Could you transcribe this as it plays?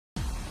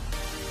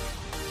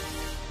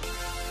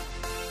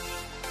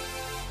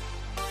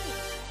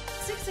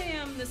6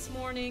 a.m. this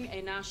morning,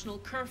 a national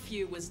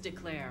curfew was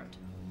declared.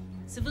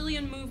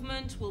 Civilian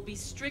movement will be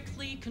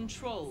strictly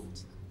controlled.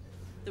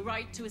 The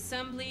right to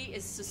assembly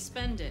is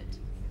suspended.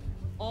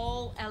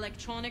 All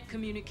electronic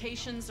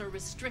communications are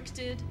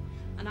restricted,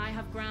 and I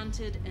have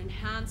granted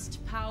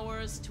enhanced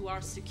powers to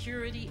our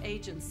security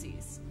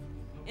agencies.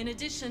 In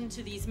addition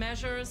to these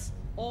measures,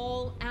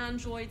 all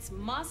androids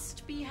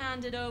must be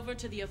handed over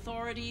to the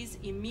authorities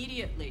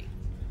immediately.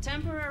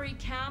 Temporary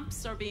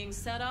camps are being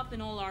set up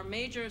in all our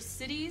major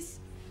cities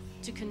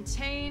to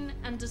contain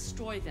and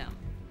destroy them.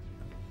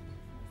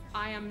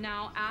 I am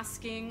now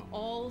asking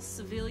all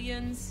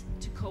civilians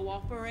to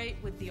cooperate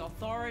with the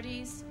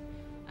authorities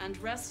and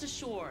rest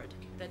assured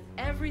that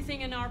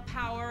everything in our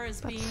power is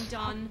being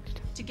done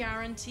to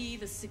guarantee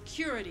the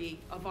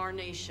security of our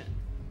nation.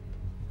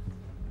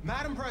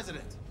 Madam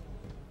President,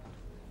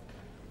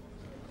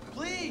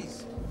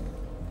 please!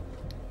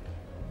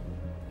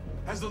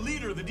 Has the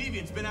leader of the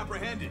Deviants been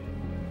apprehended?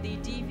 The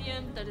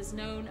deviant that is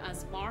known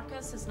as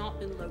Marcus has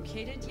not been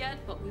located yet,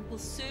 but we will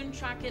soon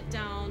track it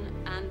down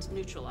and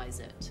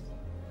neutralize it.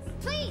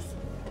 Please!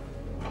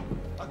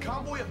 A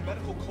convoy of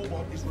medical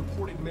cobalt is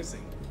reported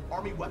missing.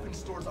 Army weapon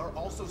stores are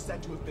also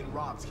said to have been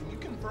robbed. Can you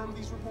confirm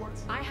these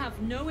reports? I have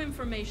no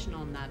information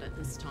on that at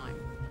this time.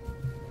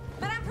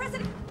 Madam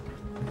President!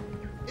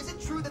 Is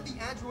it true that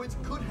the androids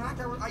could hack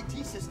our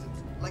IT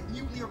systems, like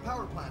nuclear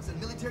power plants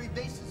and military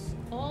bases?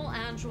 All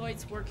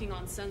androids working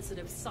on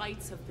sensitive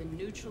sites have been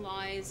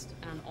neutralized,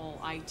 and all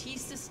IT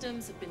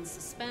systems have been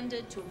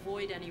suspended to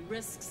avoid any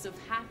risks of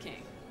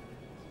hacking.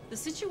 The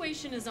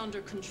situation is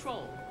under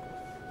control.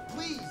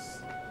 Please!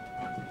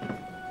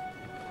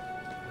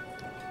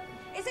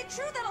 Is it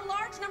true that a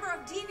large number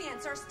of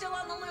deviants are still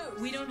on the loose?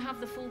 We don't have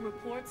the full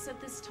reports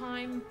at this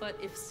time, but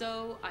if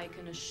so, I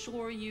can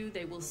assure you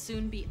they will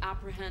soon be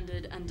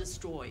apprehended and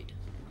destroyed.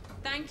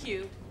 Thank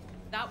you.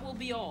 That will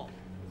be all.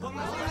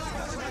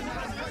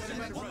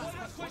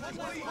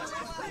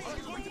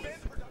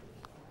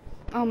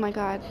 Oh my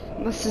god.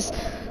 This is...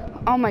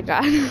 Oh my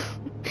god.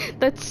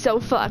 That's so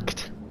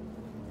fucked.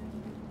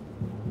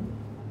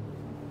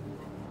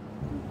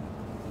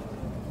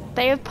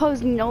 They have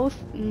posed no...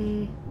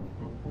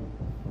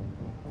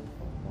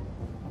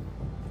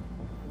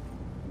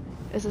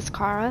 Is this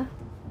Kara?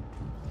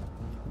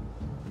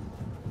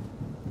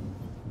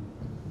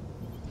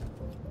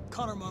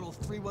 Connor model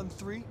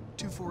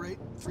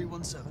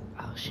 313-248-317.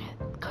 Oh shit,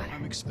 Connor.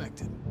 I'm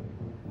expected.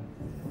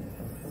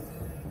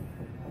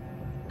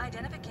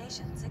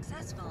 Identification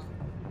successful.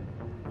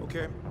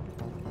 Okay.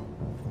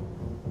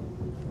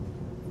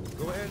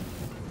 Go ahead.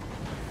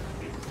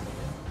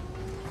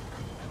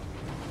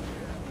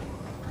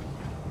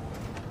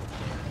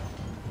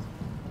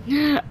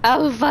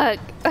 Oh fuck.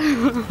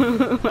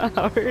 My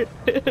heart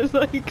is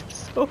like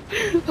so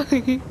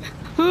like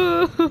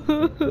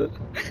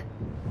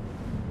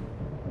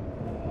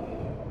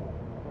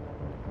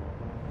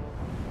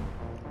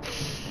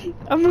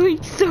I'm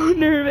like so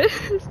nervous.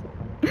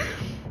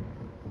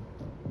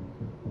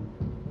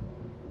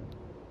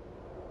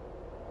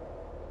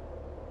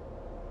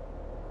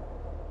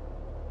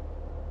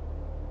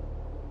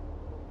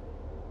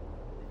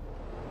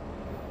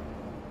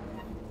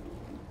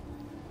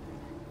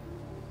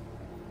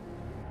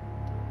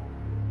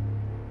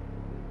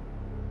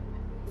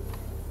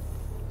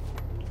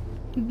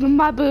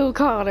 My boo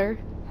Connor.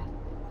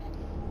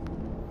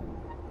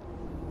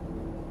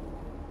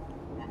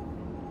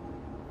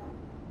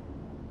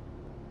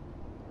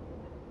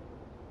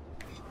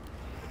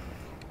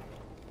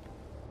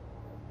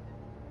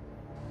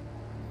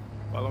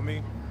 Follow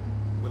me.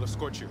 We'll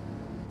escort you.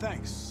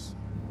 Thanks,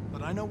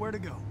 but I know where to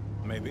go.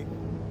 Maybe.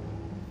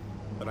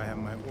 But I have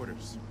my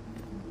orders.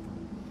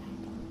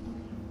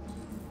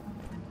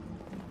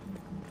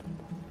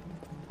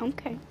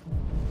 Okay.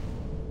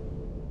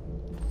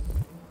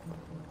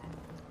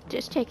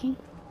 Just checking.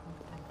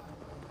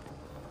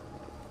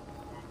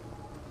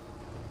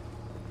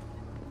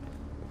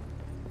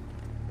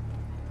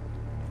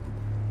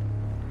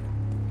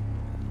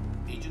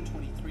 Agent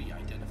 23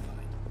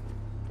 identified.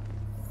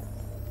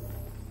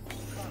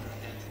 Connor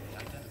Android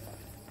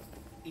identified.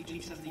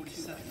 Agent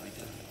 47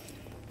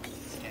 identified.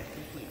 Scan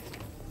complete.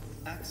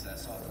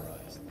 Access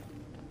authorized.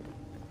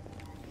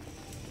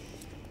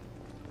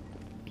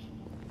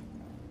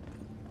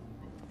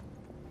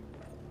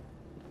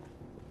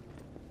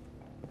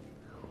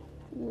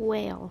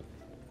 Well.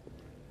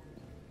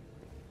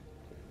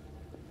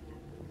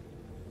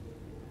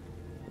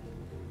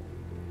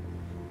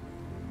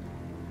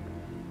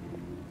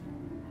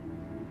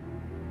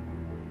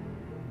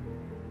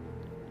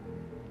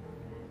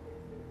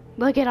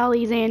 Look at all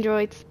these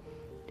androids.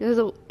 There's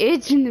a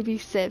itching to be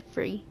set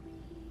free.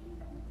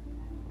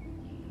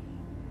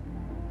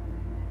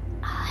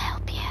 I'll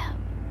help you.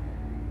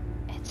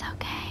 It's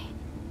okay.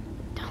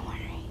 Don't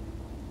worry.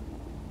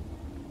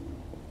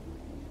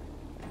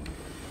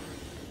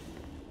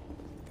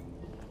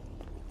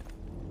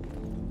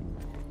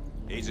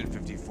 Agent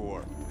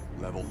 54,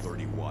 level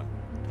 31.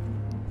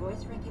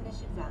 Voice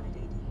recognition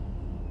validated.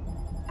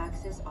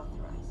 Access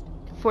authorized.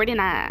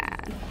 49.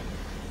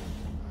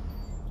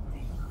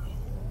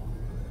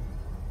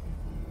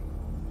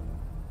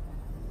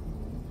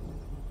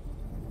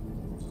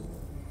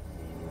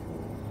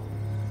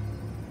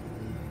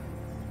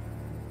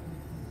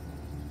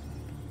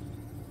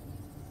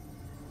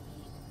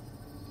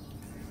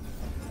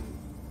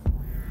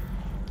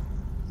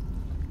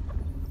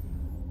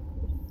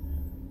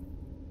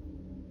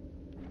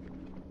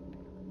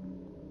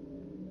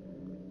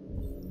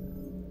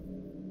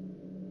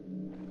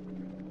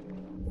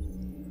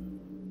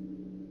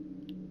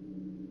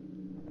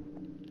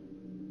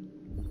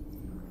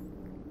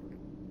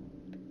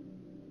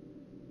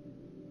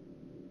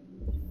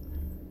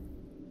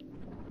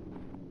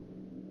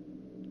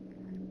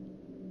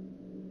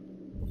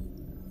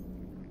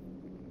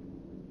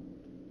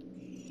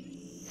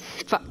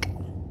 Fuck.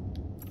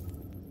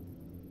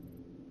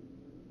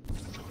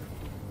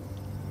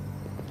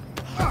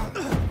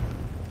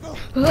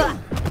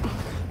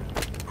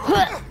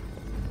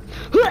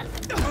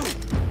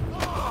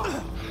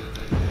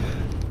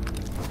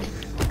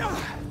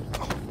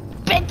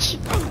 Bitch!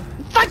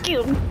 Fuck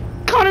you!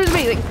 Connor's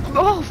amazing!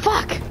 Oh,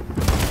 fuck!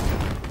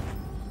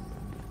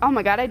 Oh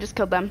my god, I just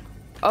killed them.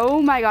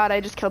 Oh my god, I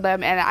just killed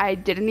them and I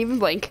didn't even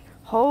blink.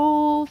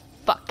 Oh,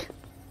 fuck.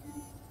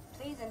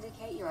 Please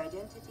indicate your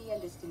identity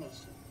and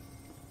destination.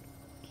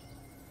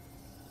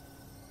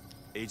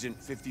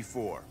 Agent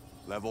 54,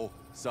 level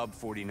sub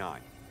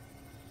 49.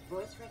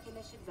 Voice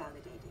recognition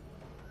validated.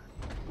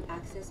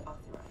 Access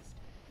authorized.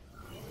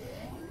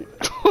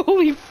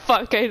 Holy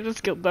fuck, I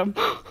just killed them.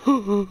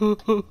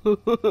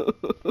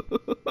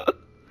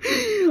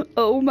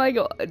 Oh my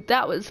god,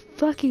 that was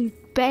fucking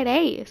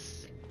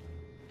badass.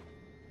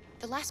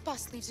 The last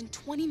bus leaves in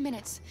 20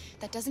 minutes.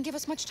 That doesn't give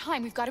us much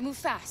time. We've got to move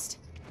fast.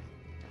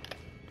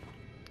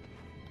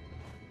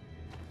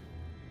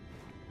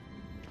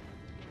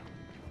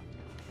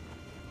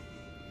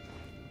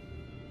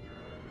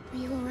 Are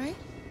you all right?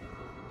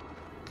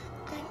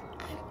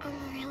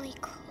 I'm really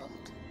cold.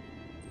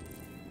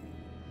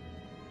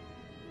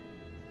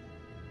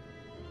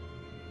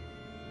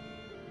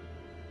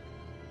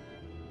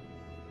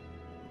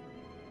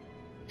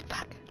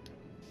 Fuck.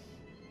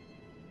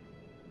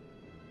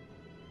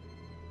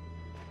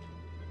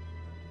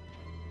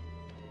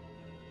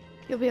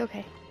 You'll be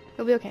okay.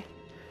 You'll be okay.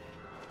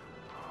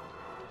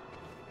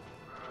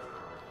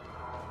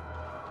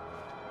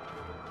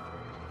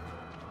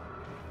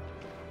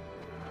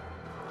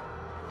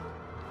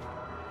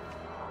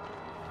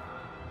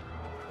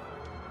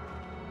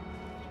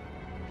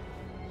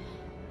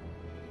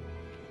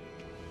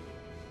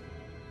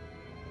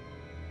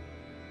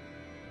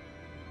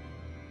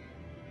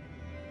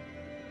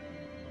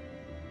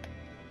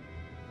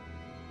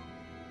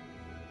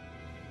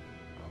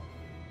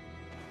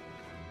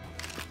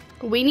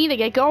 We need to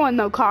get going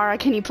though, Kara.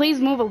 Can you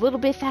please move a little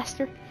bit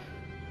faster?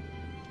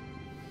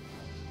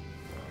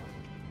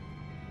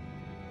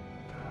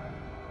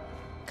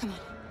 Come on.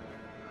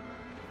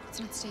 Let's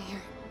not stay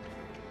here.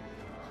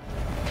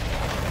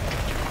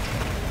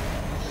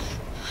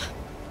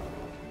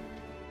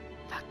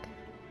 Fuck.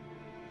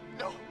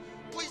 No,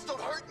 please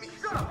don't hurt me.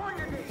 Shut up on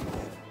your knees.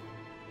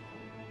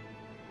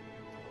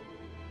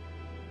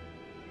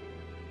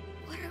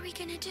 What are we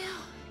gonna do?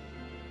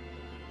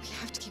 We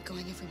have to keep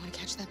going if we want to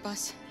catch that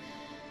bus.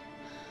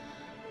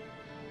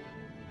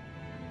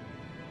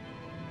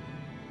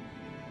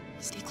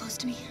 Stay close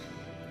to me.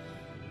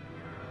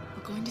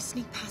 We're going to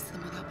sneak past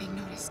them without being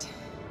noticed.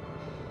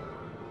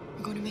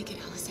 We're going to make it,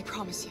 Alice, I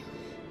promise you.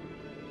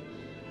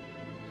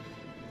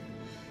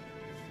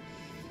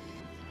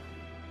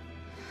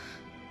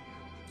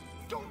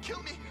 Don't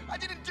kill me. I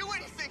didn't do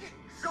anything.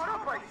 Shut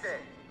up, I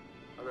said.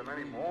 Are there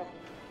many more?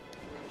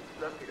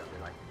 Lucky don't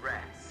be like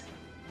rats.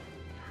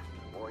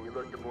 The more you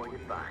look, the more you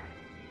find.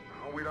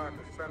 Oh, we don't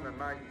have to spend the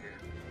night here.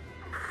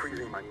 I'm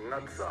freezing my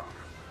nuts off.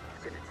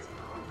 It's gonna take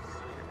weeks.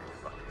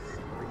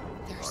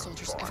 There are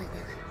soldiers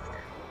everywhere.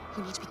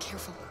 We need to be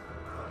careful.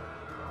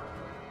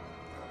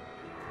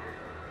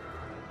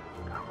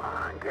 Come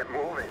on, get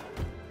moving.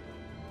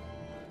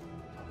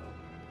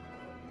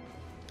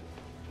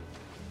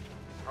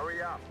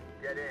 Hurry up,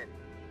 get in.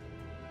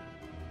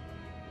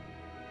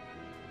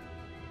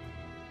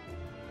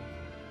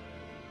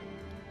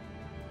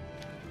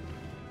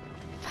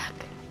 Fuck.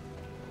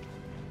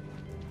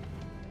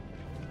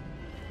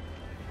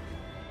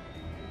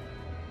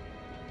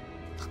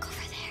 Look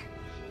over there.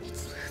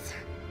 It's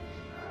Luther.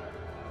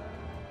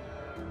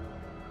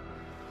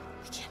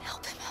 We can't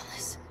help him,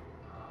 Alice.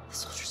 The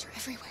soldiers are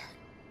everywhere.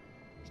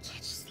 We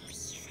can't just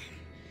leave him.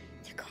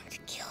 They're going to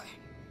kill him.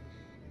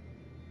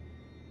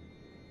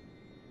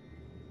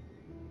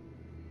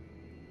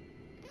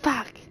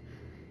 Fuck.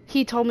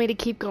 He told me to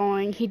keep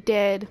going. He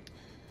did.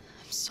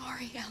 I'm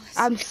sorry, Alice.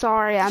 I'm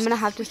sorry. I'm gonna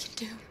have to. There's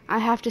nothing we can do. I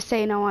have to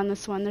say no on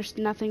this one. There's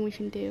nothing we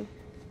can do.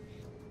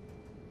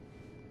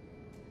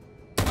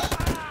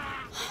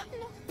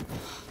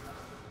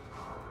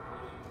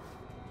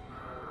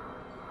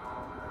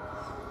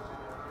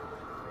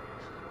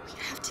 We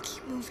have to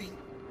keep moving.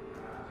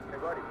 Hey,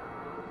 buddy.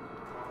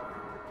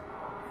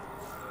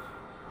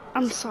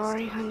 I'm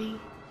sorry, honey.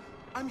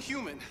 I'm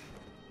human.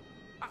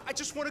 I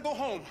just want to go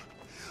home.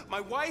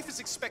 My wife is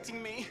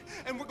expecting me,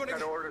 and we're gonna...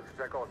 Got orders to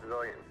check all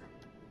civilians.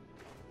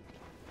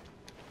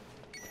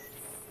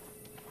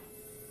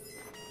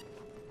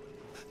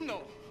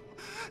 No.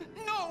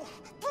 No!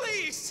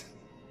 Please!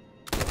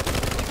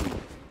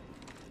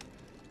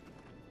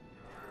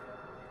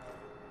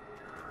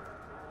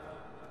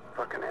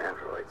 Fucking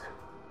androids.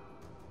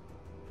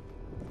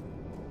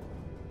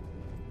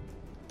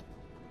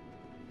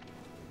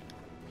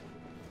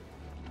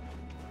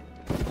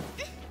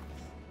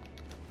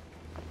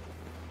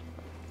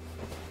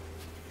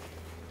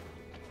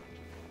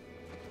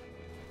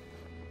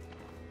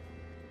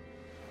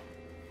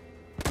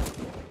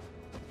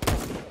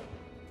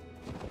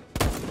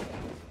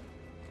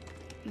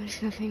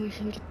 There's nothing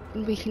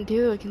we can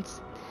do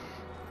against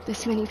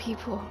this many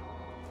people.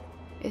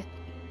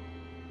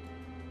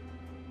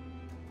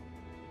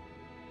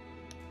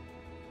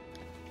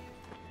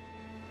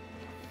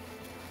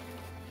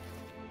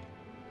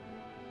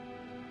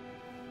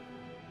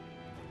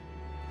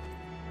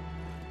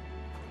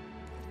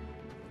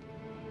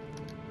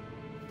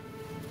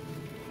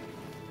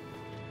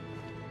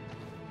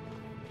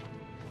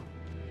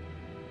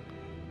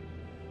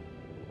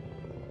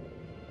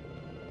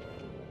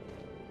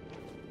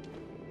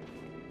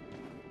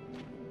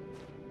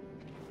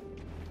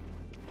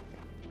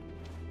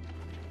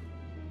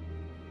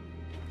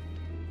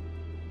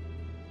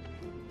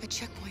 A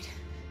checkpoint.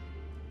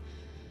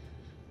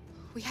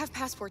 We have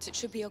passports, it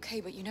should be okay,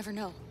 but you never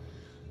know.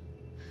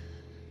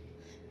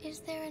 Is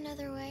there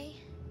another way?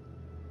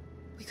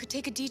 We could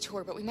take a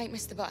detour, but we might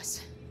miss the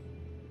bus.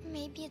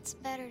 Maybe it's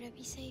better to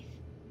be safe.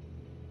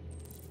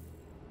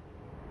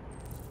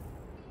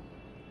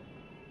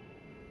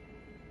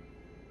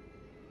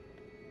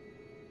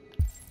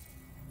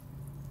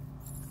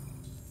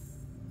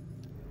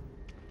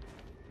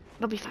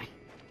 It'll be fine.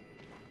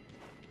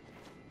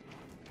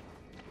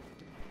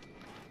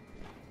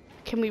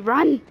 Can we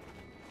run?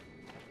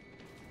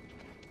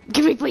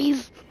 Give me,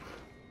 please.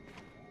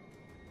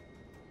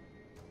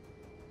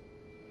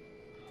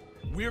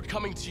 We're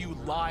coming to you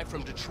live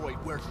from Detroit,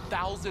 where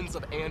thousands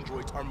of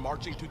androids are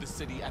marching through the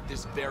city at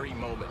this very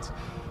moment.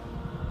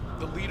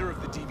 The leader of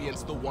the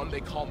Deviants, the one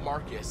they call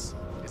Marcus,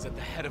 is at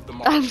the head of the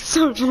march. I'm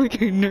so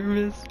fucking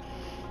nervous.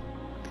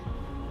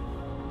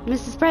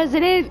 Mrs.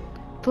 President,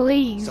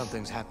 please.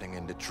 Something's happening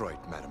in Detroit,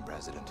 Madam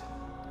President.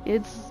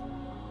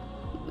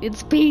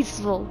 It's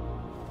peaceful.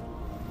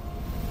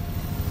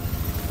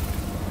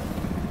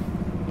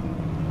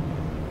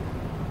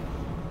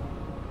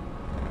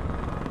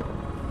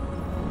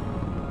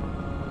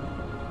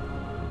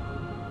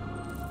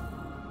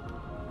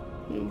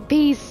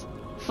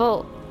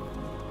 Peaceful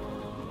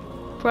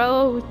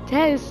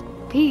protest,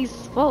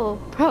 peaceful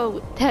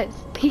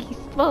protest,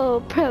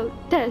 peaceful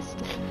protest.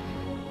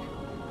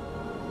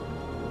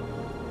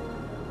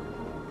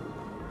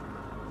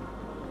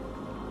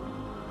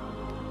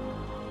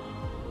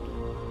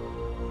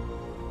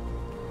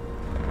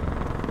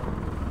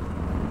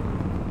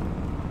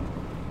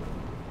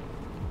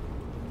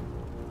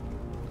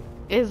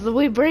 As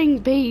we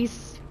bring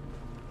peace.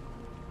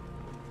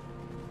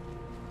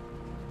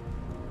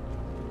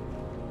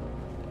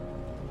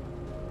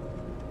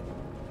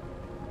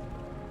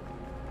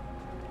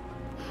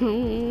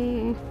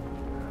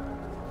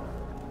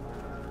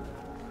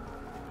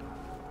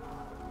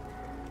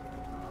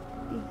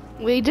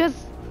 We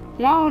just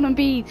want to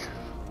be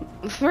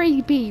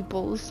free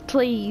peoples,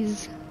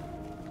 please.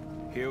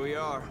 Here we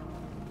are,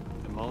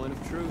 the moment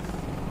of truth.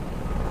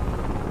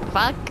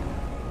 Fuck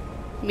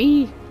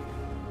me.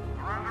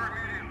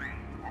 Surrender immediately,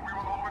 or we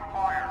will open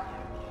fire.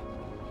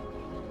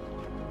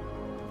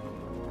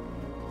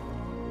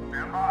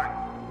 Stand by.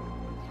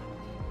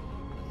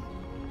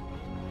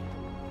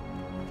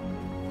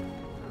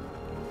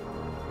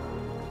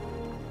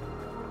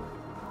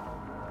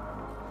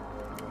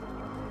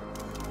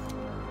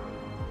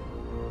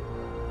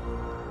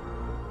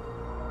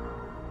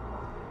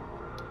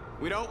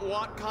 We don't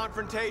want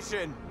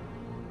confrontation.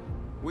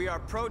 We are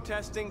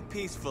protesting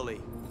peacefully.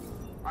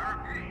 I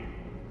repeat,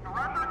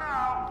 surrender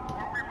now,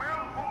 or we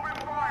will open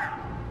fire.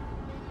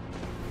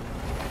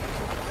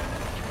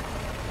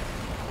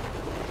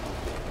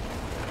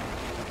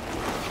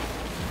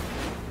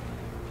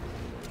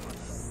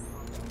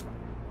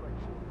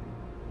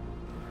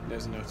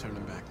 There's no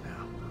turning back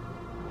now.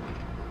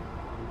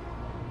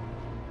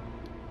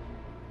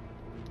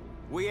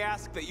 We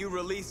ask that you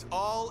release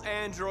all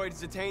androids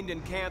detained in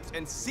camps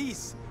and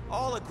cease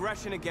all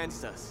aggression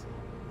against us.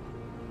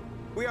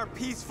 We are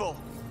peaceful.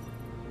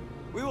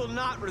 We will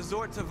not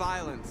resort to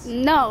violence.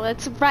 No,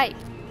 that's right.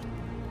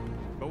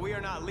 But we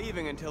are not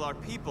leaving until our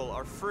people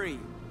are free.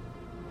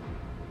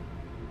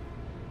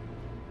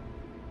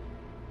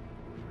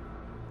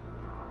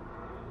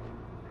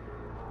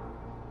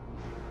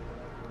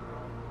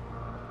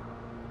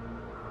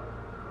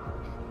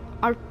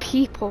 Our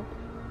people.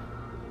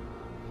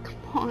 Come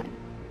on.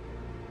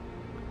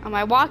 Am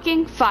I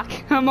walking? Fuck.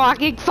 I'm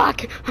walking.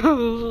 Fuck.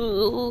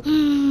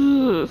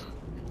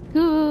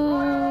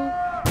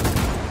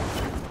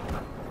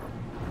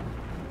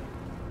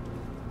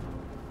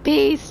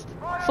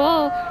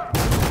 Peaceful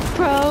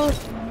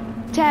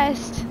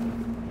protest.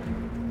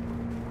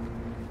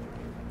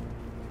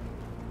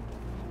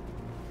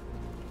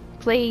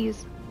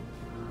 Please.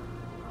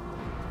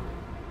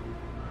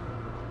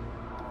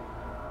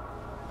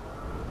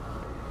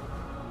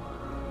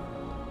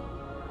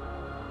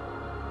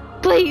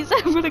 Please,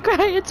 I'm gonna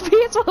cry. It's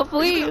peaceful,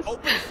 please. Are you gonna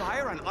open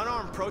fire on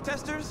unarmed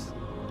protesters?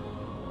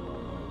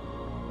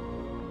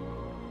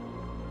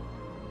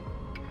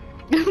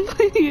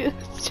 Please,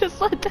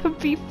 just let them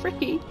be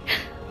free.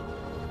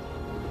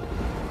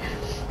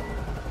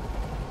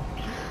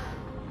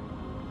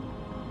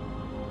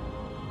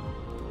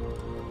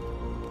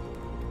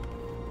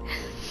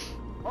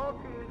 All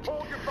teams,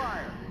 hold your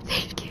fire.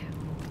 Thank you.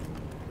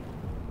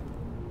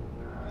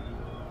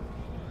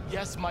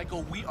 Yes,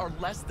 Michael, we are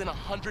less than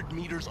 100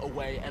 meters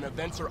away, and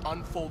events are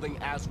unfolding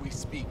as we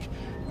speak.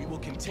 We will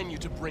continue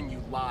to bring you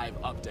live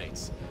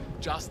updates.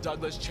 Josh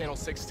Douglas, Channel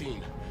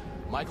 16.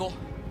 Michael,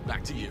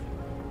 back to you.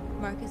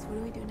 Marcus, what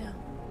do we do now?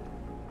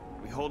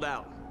 We hold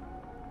out.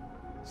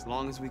 As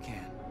long as we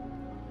can.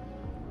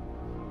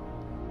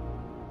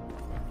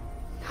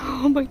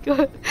 Oh my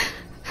god.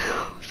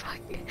 Oh, fuck.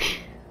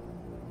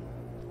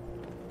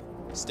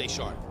 Stay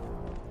sharp.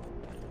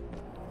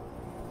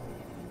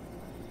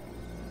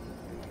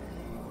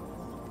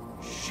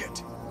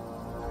 Shit.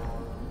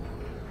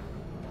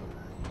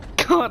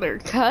 Connor,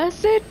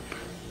 cousin?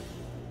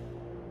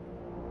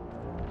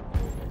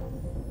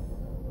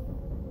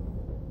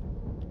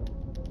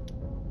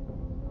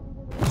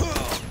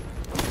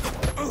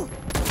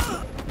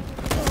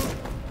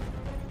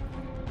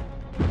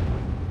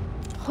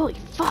 Holy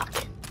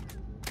fuck.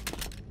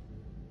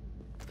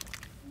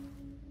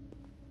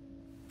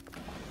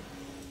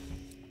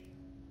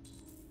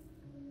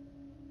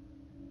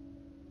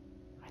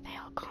 Are they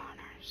all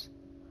Connors?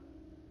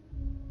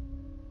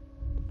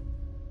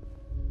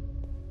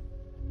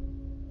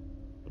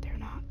 They're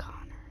not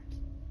Connors.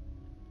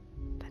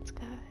 That's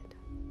good.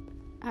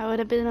 I would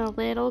have been a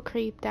little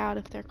creeped out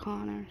if they're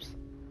Connors.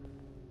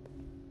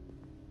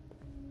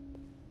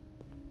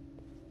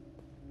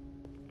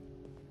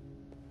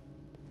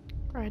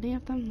 Are any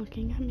of them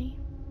looking at me?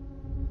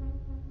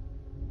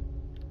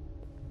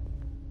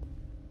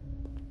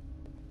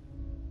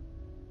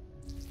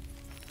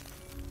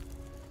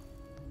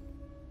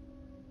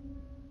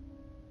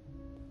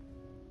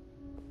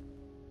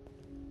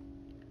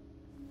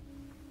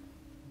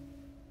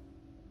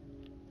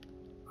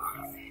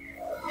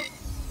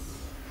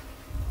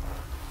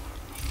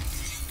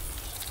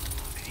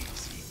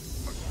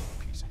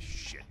 Piece of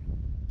shit.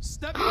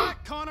 Step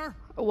back, Connor.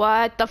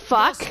 What the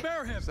fuck?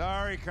 Spare him.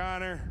 Sorry,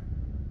 Connor.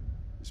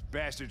 This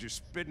bastard's your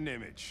spitting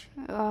image.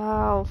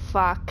 Oh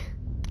fuck.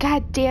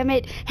 God damn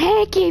it.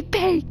 Hanky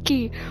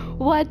panky.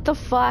 What the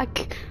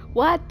fuck?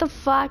 What the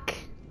fuck?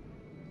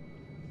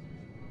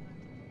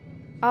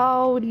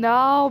 Oh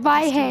no,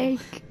 my Hank.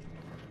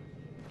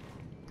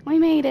 We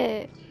made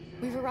it.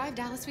 We've arrived,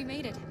 Alice. We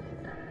made it.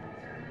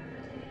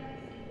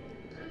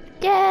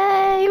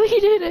 Yay, we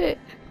did it.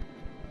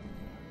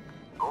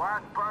 The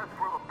last bus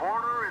for the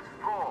border is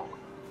full.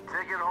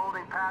 Ticket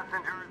holding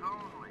passengers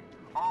only.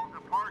 All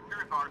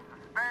departures are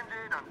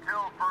suspended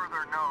until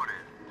further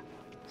notice.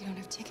 We don't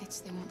have tickets.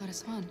 They won't let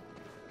us on.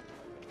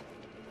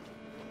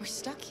 We're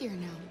stuck here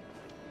now.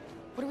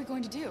 What are we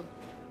going to do?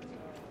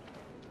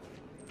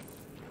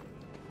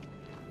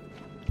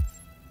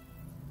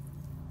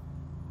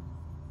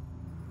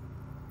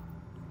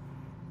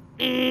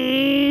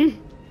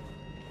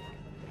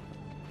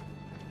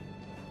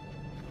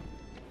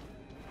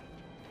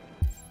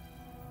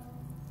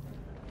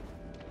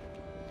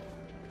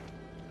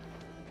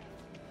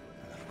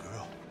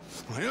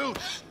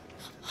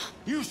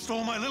 You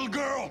stole my little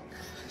girl!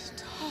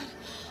 Todd.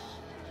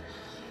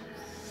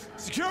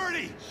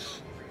 Security!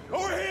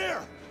 Over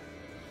here!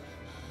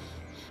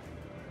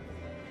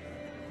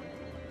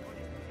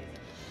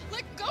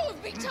 Let go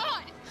of me,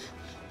 Todd!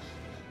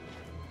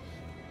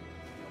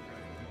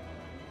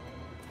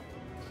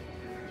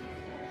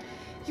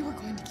 You were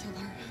going to kill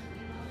her.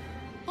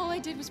 All I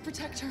did was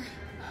protect her.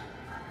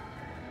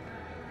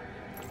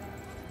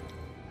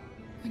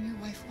 When your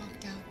wife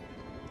walked out,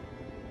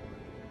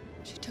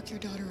 she took your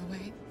daughter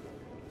away.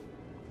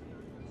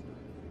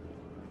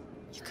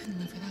 You couldn't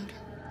live without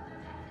her.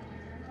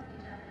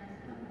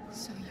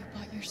 So you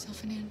bought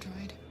yourself an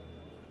android.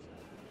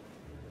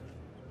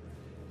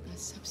 A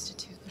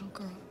substitute little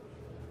girl.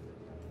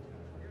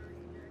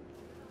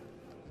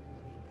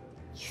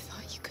 You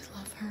thought you could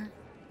love her.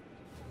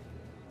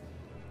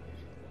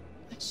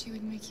 That she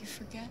would make you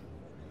forget.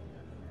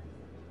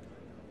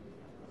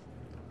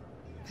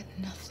 But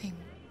nothing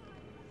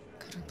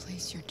could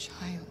replace your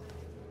child.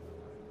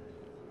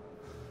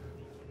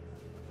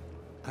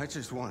 I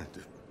just wanted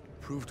to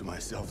prove to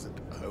myself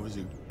that I was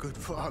a good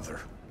father.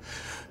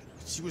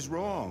 She was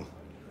wrong.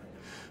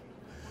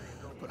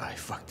 But I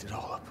fucked it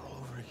all up all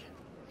over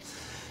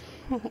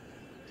again.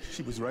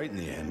 She was right in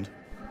the end.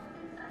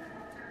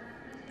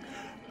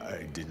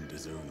 I didn't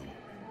deserve them.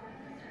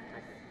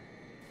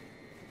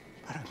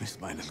 But I miss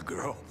my little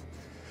girl.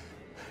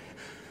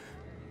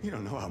 You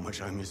don't know how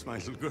much I miss my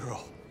little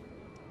girl.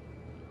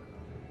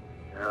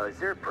 Is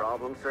there a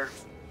problem, sir?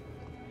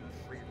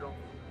 Please don't.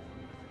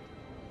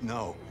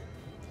 No.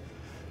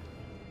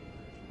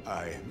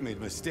 I made a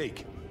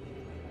mistake.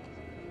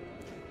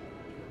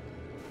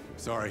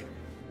 Sorry.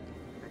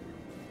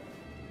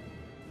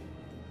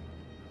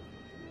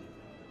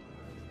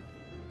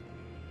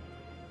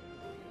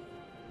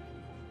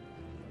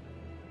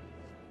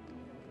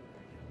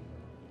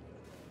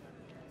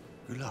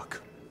 Good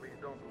luck. Please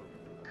don't move.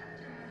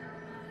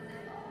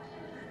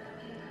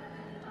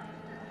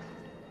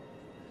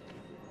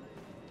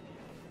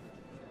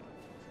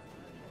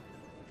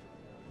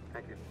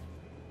 Thank you.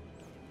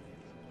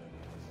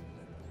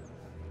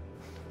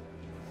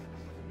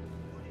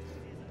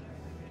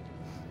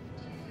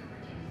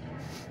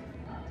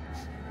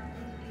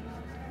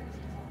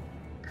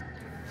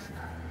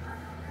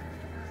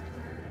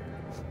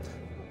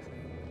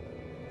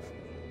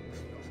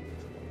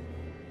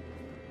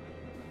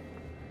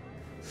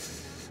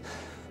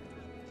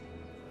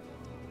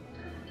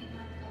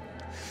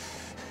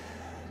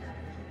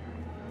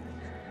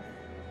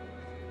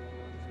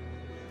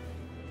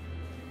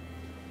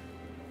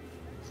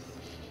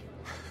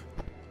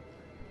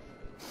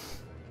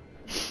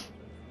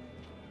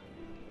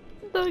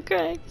 The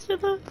crack,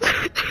 shut up.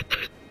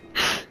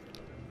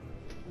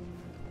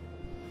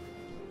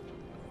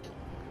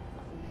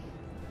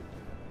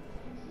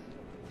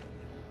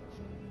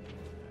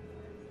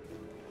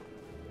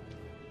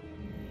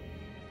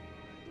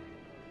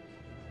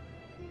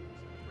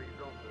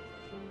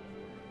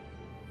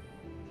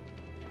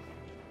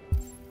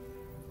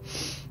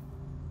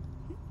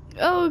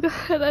 Oh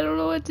god, I don't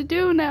know what to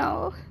do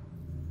now.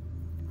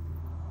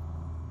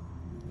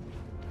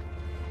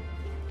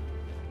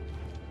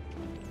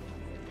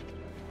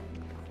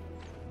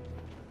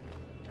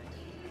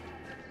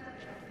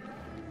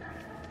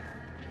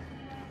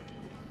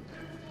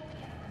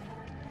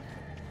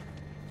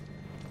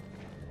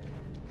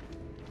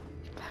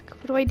 Fuck,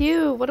 what do I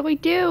do? What do I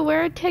do?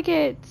 Where are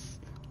tickets?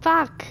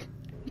 Fuck.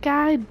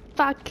 God,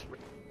 fuck.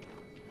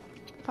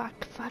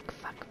 Fuck, fuck, fuck,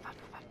 fuck,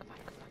 fuck,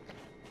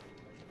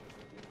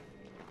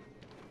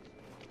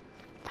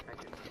 fuck,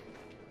 fuck.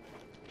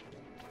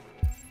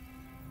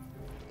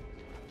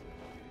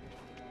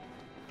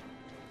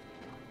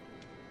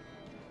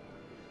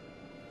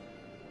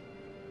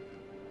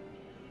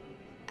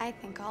 I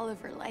think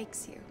Oliver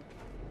likes you.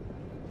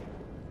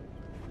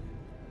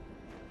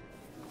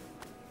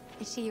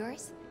 Is she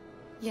yours?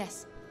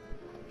 Yes.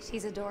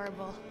 She's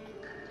adorable.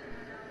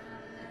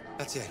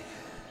 That's it.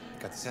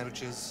 Got the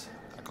sandwiches.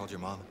 I called your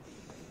mom.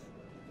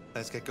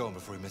 Let's get going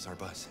before we miss our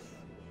bus.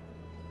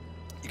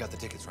 You got the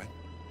tickets, right?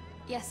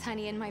 Yes,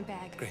 honey, in my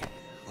bag. Great.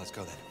 Let's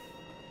go then.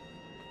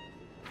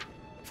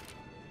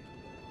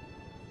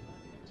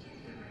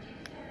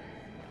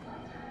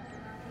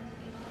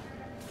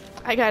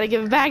 I gotta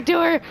give it back to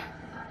her.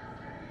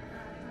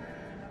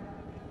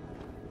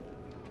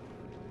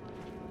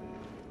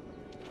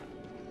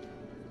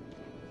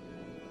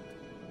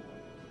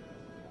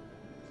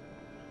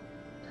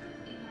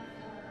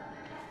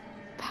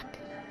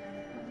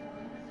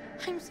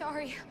 I'm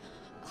sorry.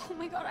 Oh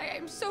my god,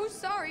 I'm so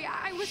sorry.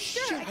 I was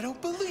sure. Shit, I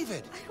don't believe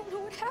it. I don't know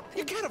what happened.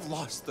 You can't have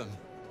lost them.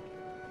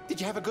 Did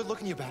you have a good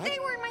look in your bag? They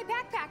were in my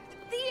backpack.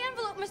 The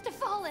envelope must have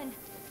fallen.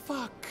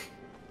 Fuck.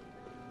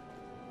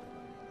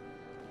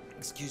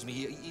 Excuse me,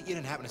 you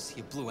didn't happen to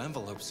see a blue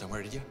envelope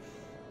somewhere, did you?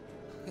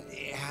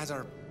 It has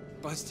our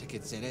bus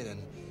tickets in it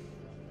and...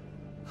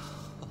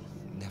 Oh,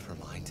 never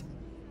mind.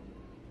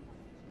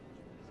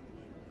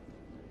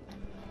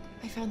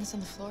 I found this on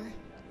the floor.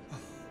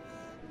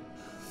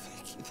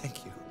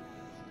 Thank you.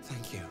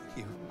 Thank you.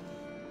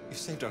 You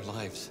saved our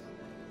lives.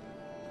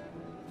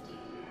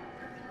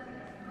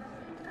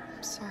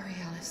 I'm sorry,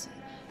 Alice.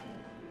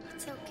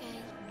 It's okay.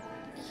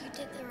 You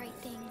did the right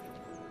thing.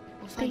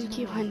 We'll find Thank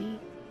you, another way. honey.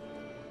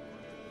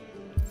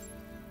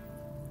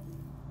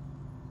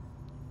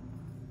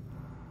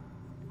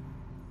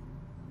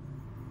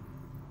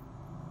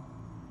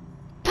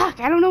 Fuck,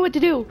 I don't know what to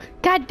do.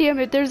 God damn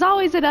it, there's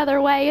always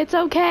another way. It's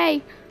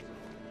okay.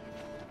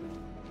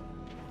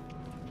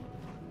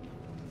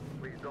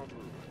 Please don't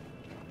move.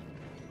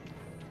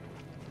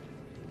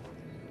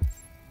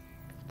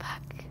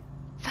 Fuck.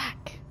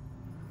 Fuck.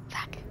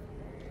 Fuck.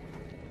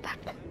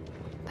 Fuck.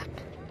 Fuck.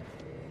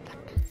 Fuck.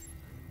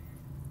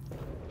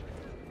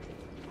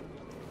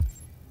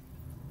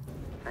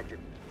 Thank you.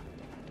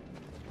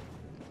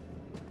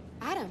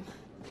 Adam.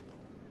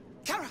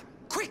 Kara,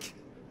 quick!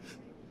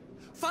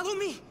 Follow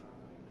me!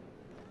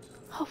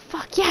 Oh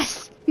fuck,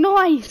 yes!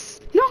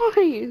 Nice!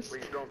 Nice!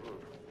 Please don't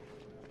move.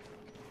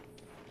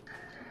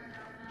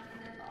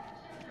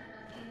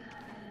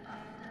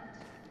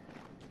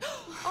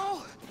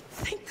 Oh,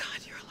 thank God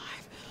you're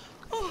alive.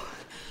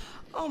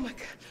 Oh my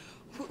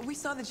God. We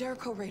saw the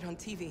Jericho raid on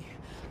TV.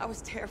 I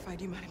was terrified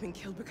you might have been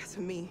killed because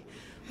of me.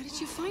 How did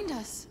you find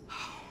us?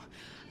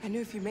 I knew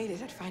if you made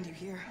it, I'd find you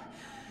here.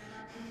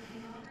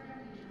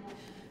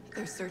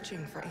 They're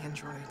searching for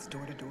androids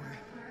door to door.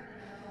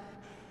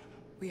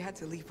 We had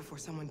to leave before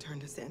someone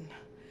turned us in.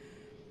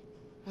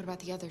 What about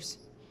the others?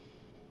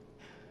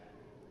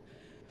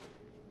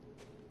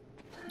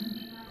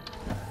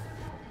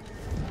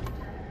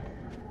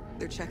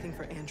 They're checking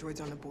for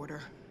androids on the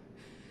border.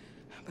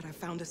 But I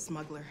found a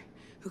smuggler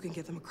who can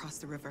get them across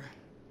the river.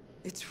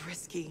 It's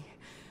risky,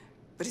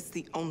 but it's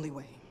the only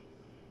way.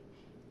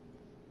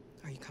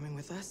 Are you coming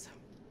with us?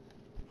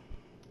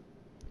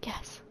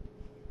 Yes.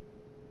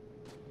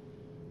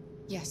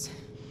 Yes.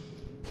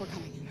 We're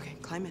coming. Okay,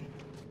 climb in.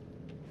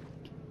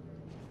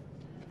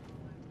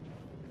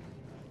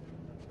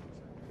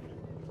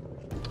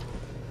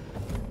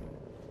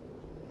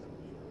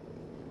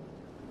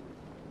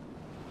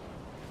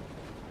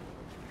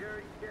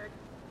 Jerry, check.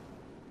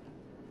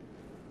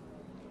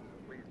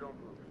 Please don't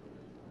move.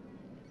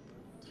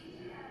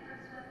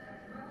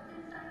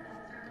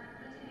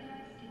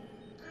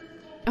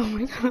 Oh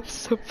my god, I'm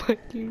so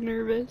fucking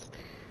nervous.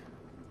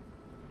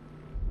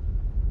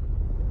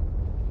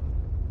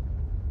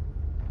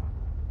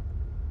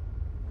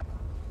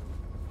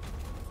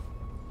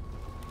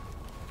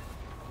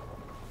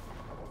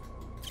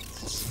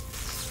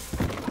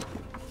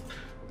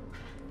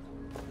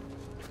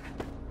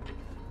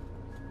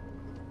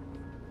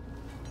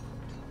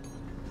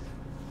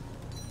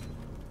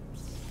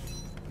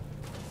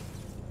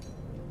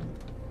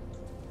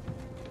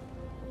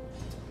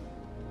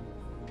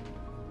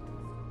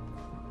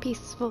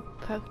 Peaceful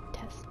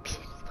protest.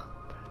 Peaceful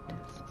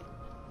protest.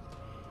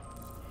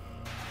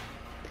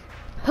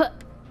 Huh.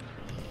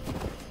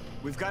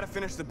 We've got to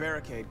finish the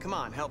barricade. Come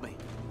on, help me.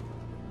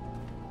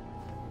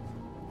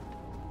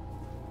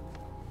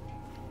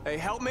 Hey,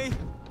 help me!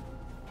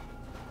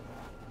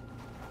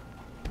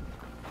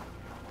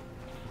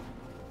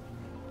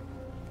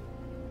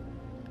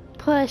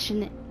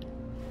 Pushing it.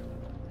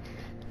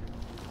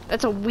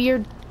 That's a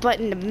weird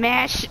button to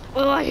mash.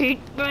 Oh, I hate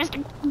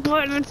mashing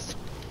buttons.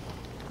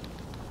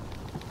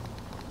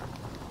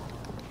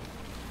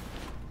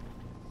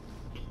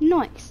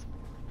 Nice.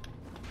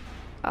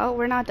 Oh,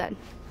 we're not done.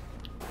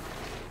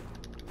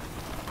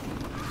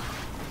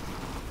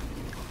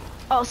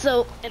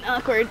 Also, an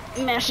awkward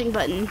mashing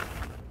button.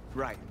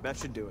 Right, that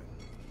should do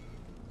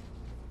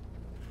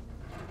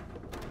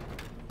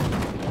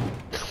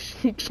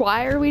it.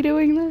 Why are we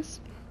doing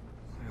this?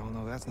 We all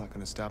know that's not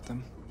going to stop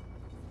them.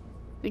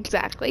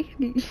 Exactly.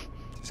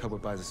 Just hope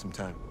it buys us some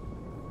time.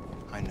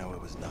 I know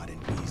it was not an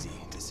easy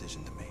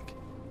decision to make,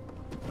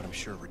 but I'm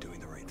sure we're doing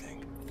the right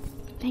thing.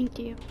 Thank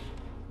you.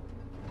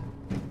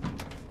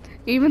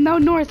 Even though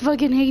North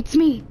fucking hates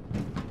me.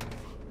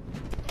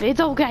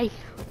 It's okay.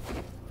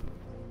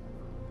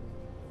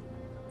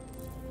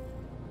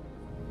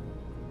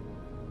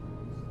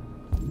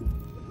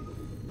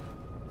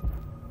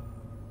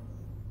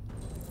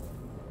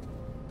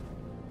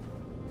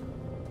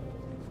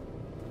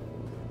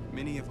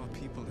 Many of our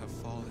people have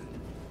fallen.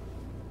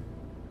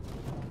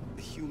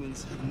 The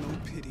humans have no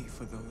pity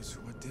for those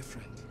who are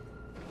different.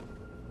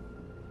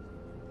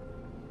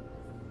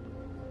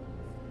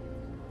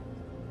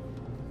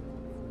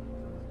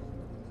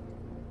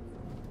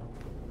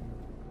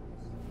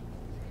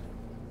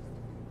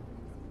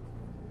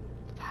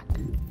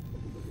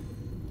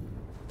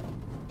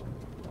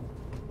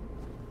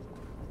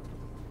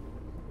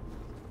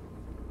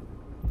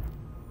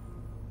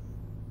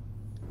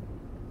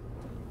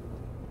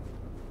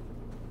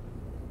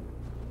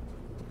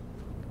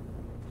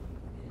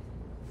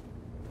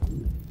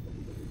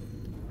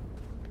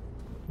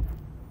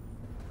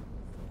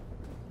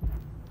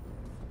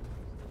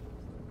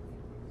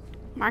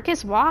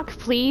 Marcus, walk,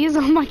 please.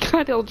 Oh my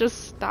god, he'll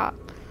just stop.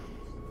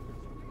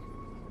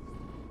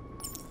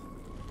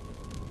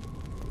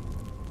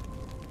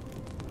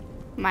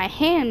 My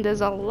hand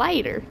is a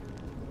lighter.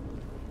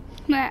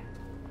 Nah.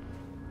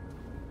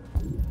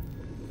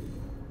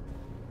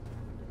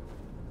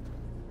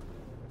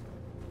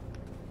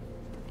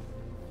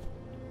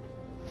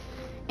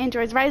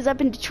 Androids rise up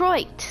in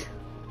Detroit.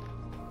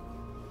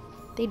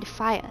 They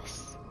defy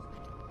us.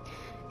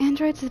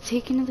 Androids have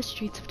taken to the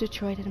streets of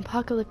Detroit in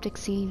apocalyptic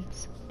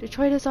scenes.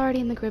 Detroit is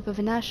already in the grip of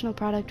a national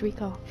product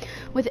recall,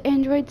 with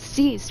androids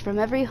seized from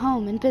every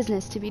home and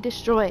business to be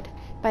destroyed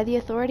by the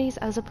authorities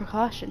as a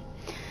precaution.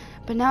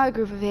 But now a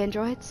group of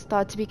androids,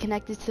 thought to be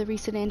connected to the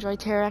recent android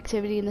terror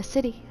activity in the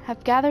city,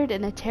 have gathered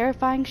in a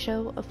terrifying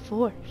show of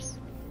force.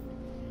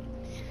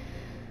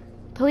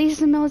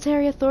 Police and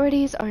military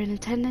authorities are in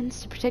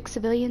attendance to protect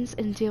civilians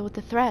and deal with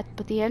the threat,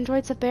 but the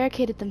androids have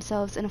barricaded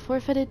themselves in a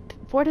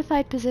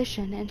fortified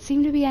position and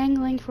seem to be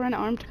angling for an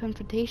armed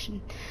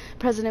confrontation.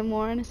 President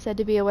Warren is said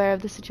to be aware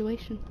of the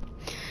situation.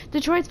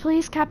 Detroit's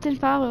police Captain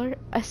Fowler,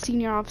 a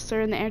senior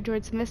officer in the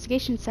androids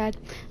investigation, said,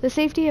 "The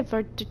safety of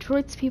our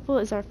Detroit's people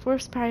is our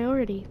first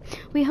priority.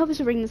 We hope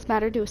to bring this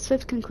matter to a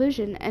swift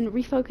conclusion and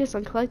refocus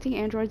on collecting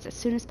androids as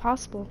soon as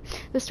possible.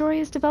 The story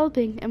is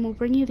developing and we'll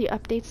bring you the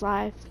updates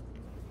live."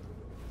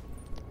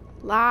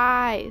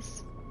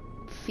 Lies.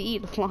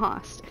 Feed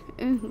lost.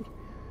 Ooh.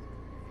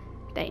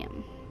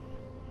 Damn.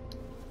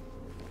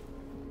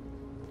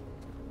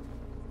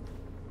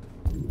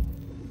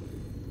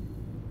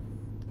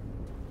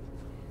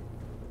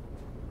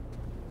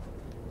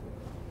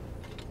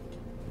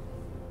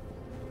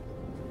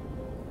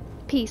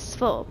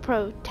 Peaceful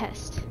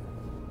protest.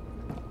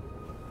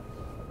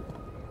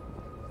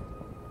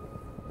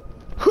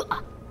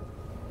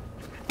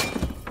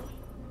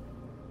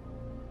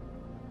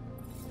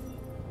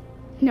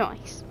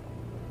 Nice.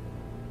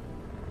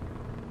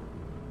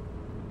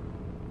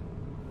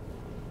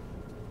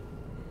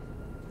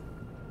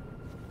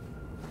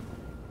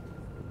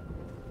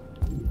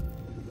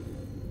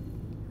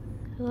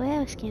 Who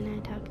else can I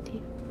talk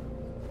to?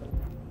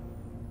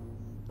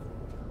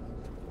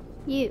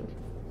 You.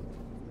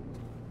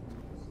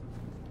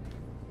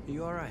 Are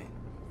you alright?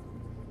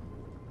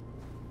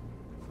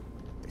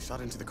 They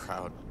shot into the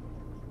crowd.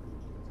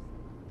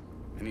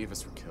 Many of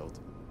us were killed.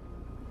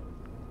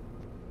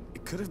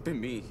 It could have been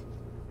me.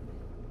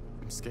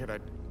 I'm scared.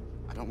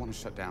 I don't want to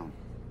shut down.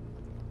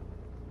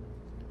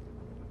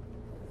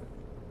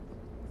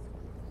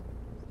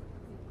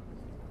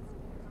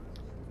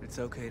 It's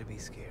okay to be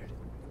scared.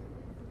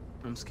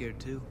 I'm scared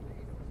too.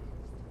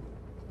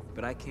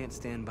 But I can't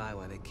stand by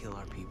while they kill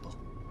our people.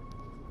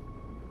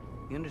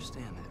 You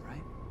understand that,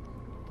 right?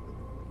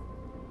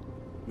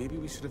 Maybe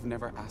we should have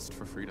never asked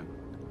for freedom.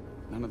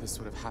 None of this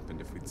would have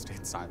happened if we'd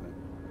stayed silent.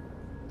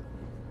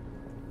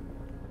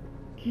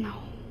 No.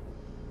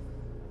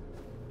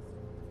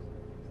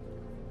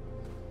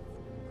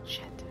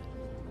 Shit.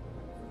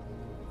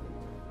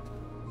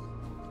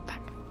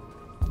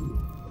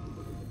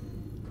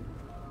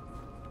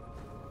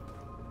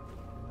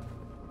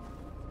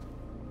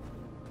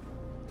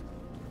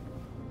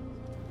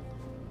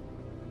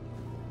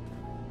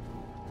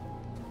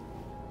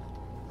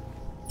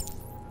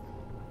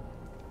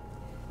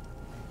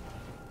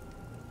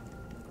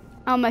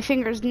 Oh, my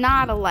finger's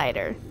not a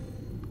lighter.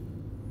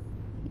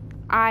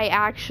 I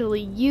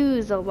actually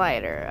use a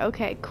lighter.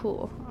 Okay,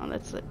 cool. Oh,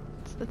 that's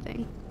the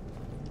thing.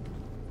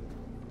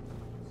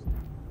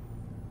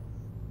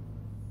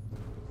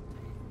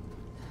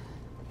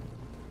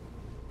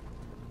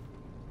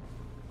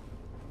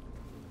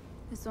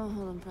 This won't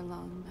hold him for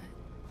long,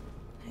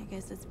 but I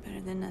guess it's better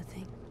than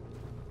nothing.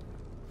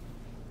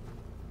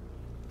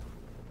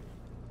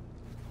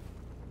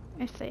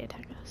 If they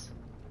attack us.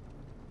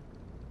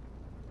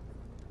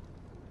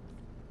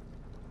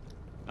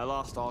 I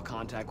lost all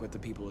contact with the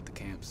people at the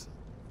camps.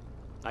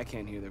 I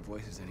can't hear their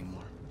voices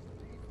anymore.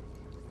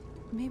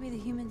 Maybe the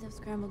humans have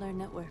scrambled our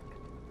network.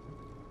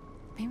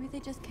 Maybe they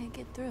just can't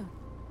get through.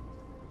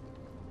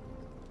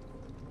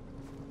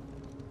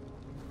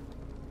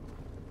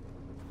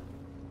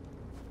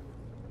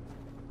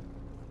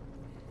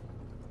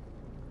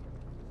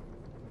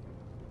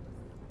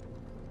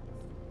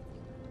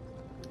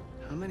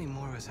 How many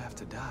more of us have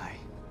to die?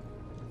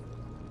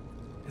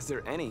 Is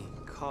there any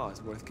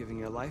cause worth giving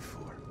your life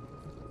for?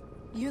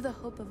 You're the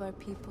hope of our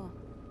people.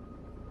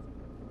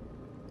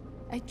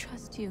 I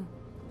trust you.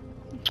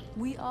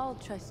 We all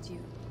trust you.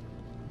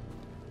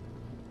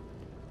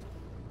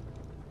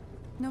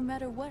 No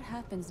matter what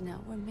happens now,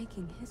 we're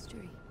making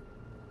history.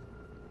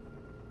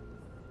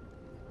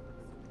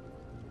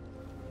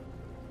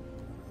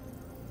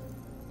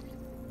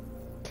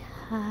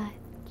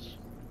 Touch.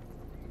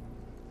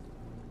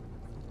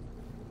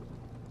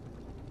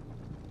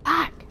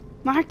 Fuck!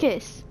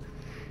 Marcus!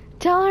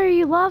 Tell her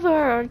you love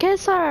her, or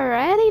kiss her, or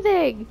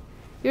anything!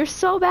 You're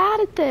so bad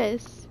at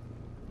this!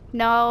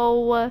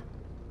 No.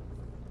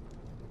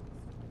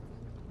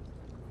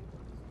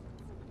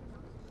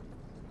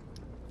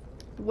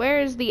 Where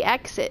is the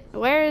exit?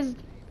 Where is...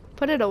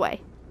 Put it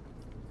away.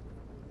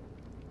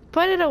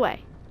 Put it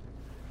away.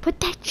 Put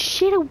that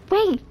shit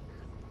away!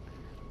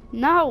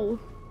 No.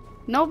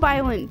 No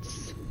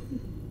violence.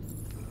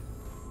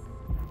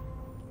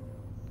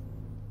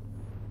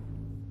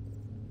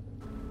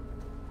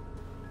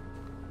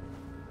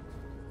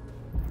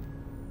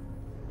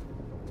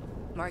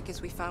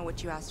 Marcus, we found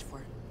what you asked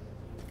for.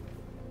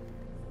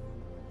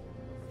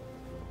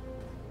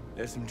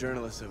 There's some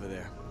journalists over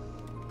there.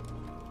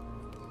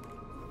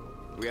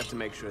 We have to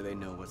make sure they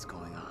know what's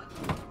going on.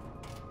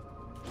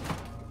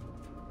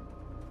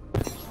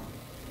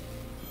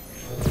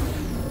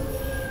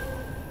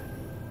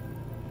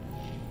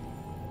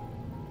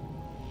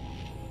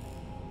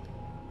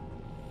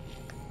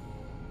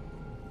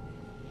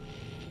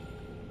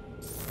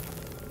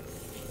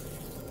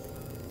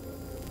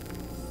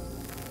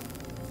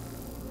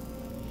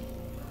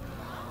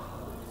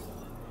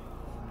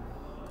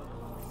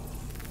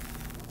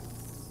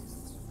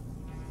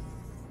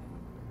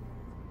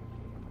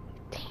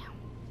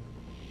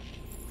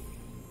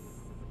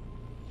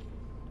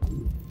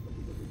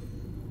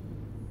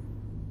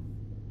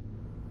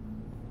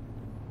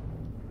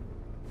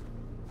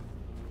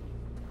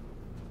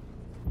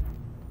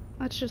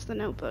 That's just the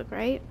notebook,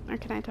 right? Or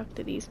can I talk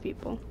to these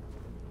people?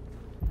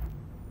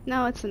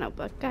 No, it's the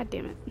notebook. God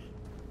damn it.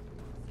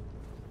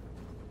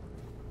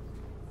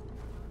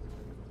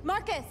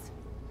 Marcus!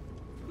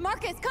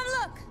 Marcus, come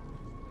look!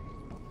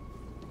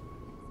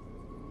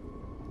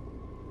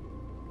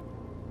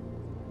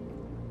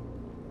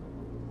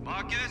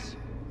 Marcus?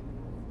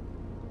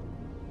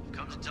 I've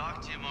come to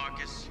talk to you,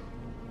 Marcus.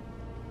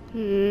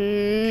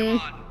 Come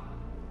on.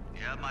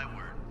 You have my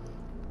word.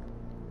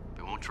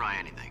 We won't try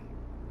anything.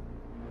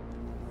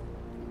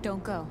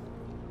 Don't go.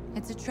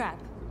 It's a trap.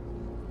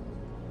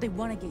 They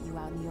want to get you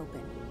out in the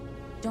open.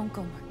 Don't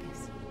go,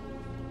 Marcus.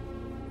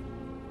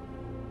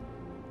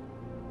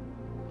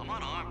 I'm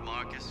unarmed,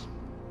 Marcus.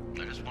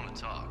 I just want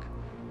to talk.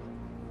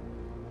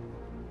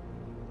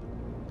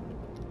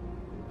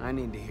 I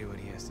need to hear what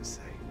he has to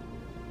say.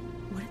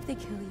 What if they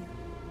kill you?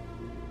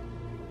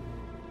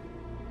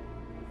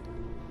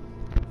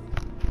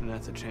 And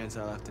that's a chance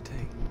I'll have to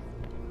take.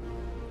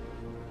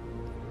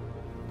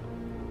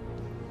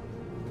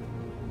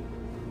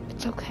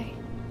 It's okay.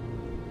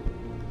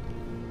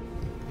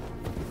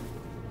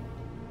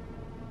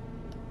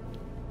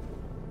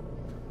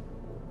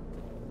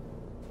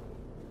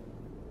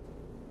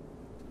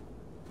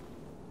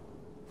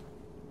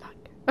 Fuck.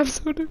 I'm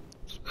so nervous.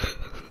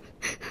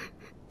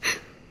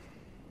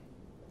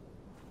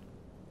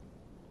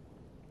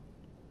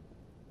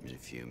 In a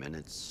few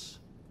minutes,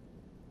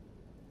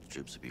 the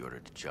troops will be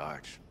ordered to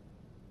charge.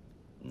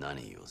 None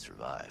of you will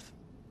survive.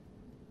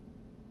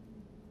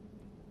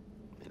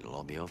 It'll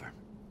all be over.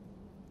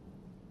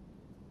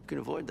 You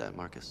can avoid that,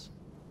 Marcus.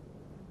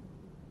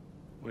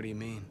 What do you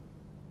mean?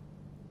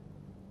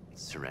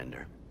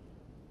 Surrender.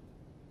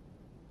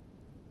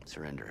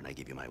 Surrender, and I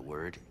give you my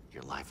word,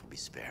 your life will be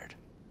spared.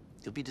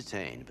 You'll be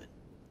detained, but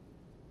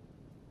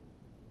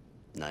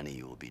none of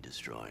you will be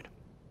destroyed.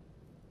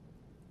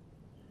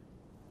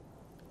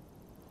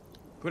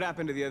 What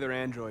happened to the other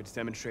androids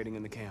demonstrating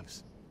in the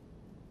camps?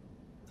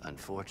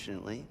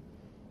 Unfortunately,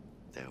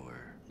 there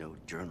were no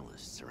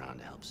journalists around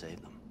to help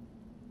save them.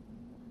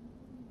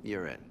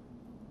 You're it.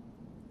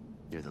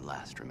 You're the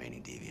last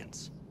remaining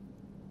deviants.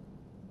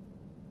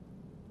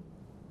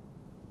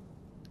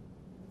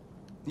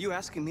 You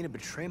asking me to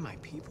betray my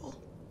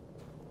people?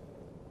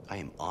 I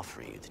am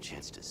offering you the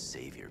chance to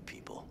save your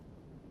people.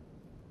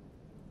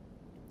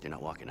 You're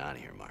not walking out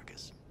of here,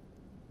 Marcus.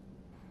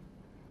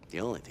 The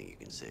only thing you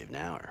can save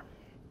now are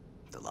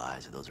the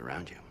lives of those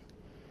around you.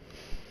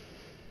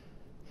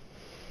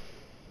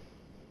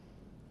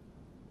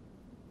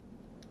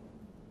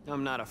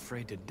 I'm not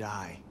afraid to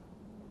die.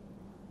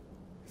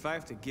 If I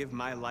have to give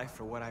my life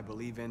for what I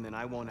believe in, then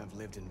I won't have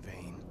lived in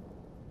vain.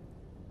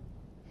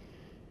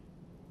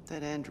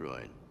 That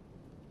android.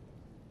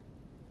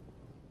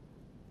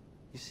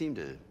 You seem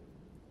to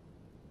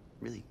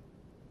really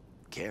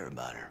care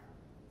about her.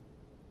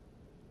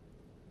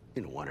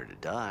 You don't want her to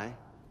die,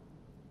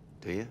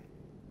 do you?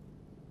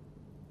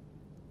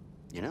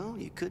 You know,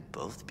 you could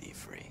both be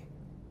free.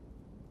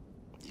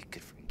 You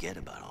could forget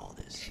about all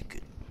this. You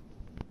could...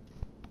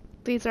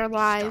 These are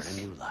lies. Start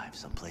a new life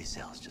someplace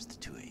else, just the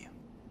two of you.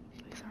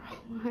 These are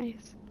all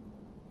lies.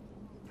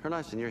 Her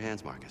life's in your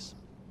hands, Marcus.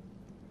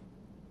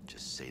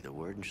 Just say the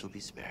word and she'll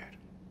be spared.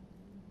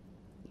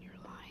 You're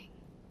lying.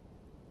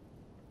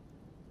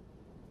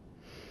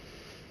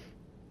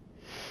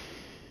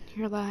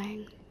 You're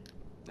lying.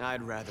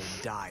 I'd rather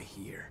die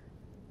here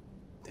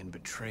than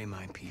betray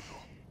my people.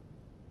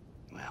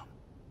 Well,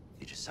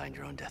 you just signed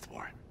your own death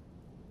warrant.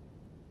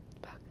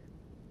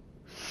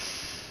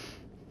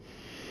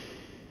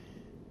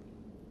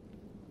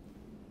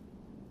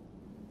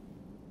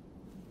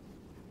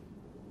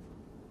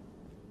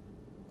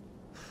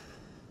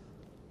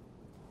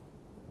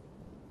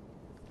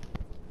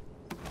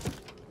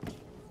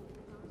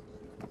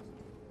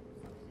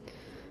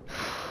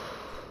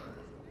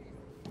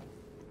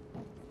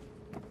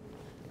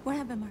 What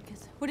happened,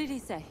 Marcus? What did he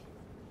say?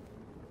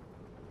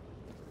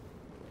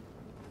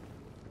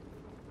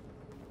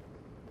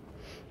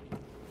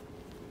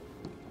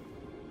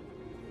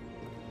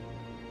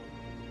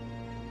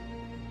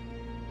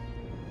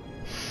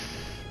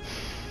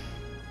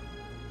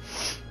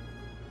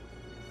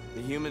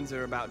 The humans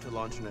are about to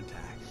launch an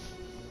attack.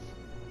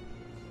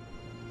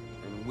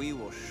 And we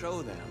will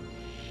show them.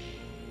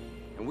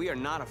 And we are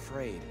not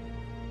afraid.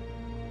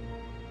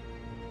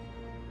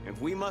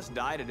 If we must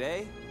die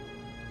today,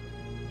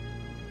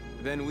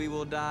 then we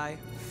will die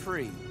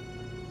free.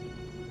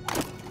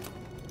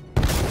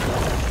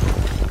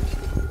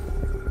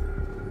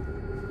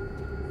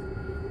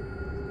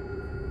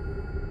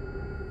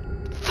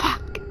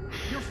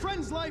 Your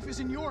friend's life is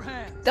in your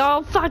hands.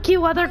 Oh, fuck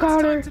you, other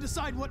Carter. It's time to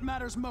decide what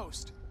matters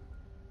most.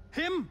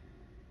 Him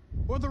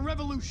or the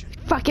revolution?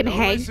 Fucking Don't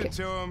Hank. listen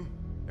to him.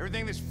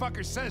 Everything this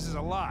fucker says is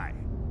a lie.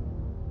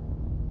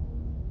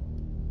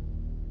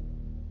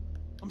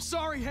 I'm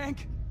sorry,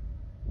 Hank.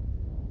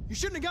 You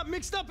shouldn't have got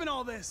mixed up in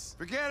all this.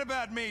 Forget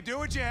about me. Do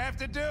what you have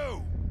to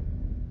do.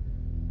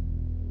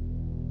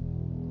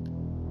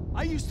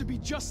 I used to be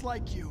just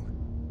like you.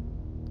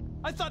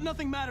 I thought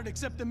nothing mattered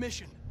except the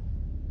mission.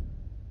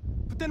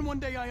 But then one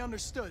day I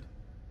understood.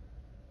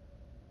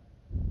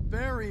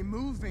 Very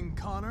moving,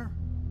 Connor.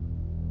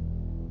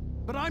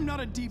 But I'm not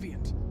a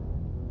deviant.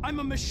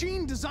 I'm a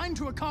machine designed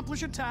to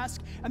accomplish a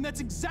task, and that's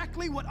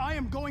exactly what I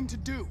am going to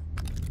do.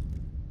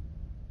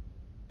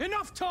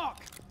 Enough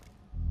talk!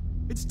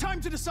 It's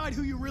time to decide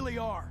who you really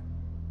are.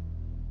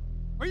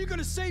 Are you going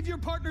to save your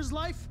partner's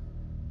life?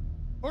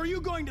 Or are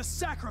you going to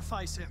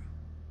sacrifice him?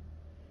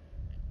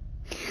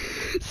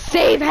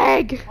 Save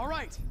Hank! All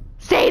right.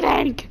 Save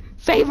Hank!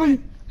 Save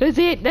him! That's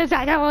it. That's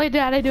all I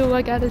gotta do.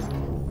 I gotta...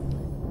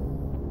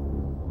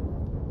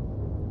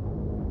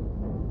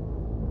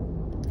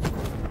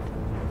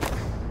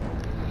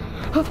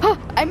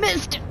 I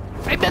missed!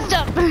 I messed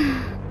up!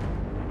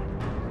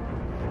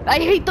 I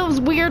hate those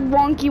weird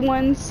wonky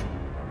ones.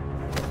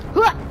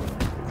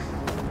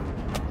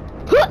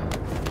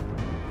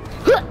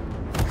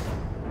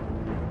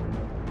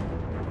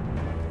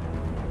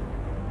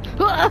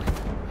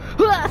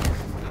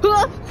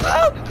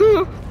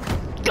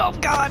 Oh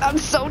god, I'm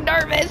so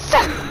nervous.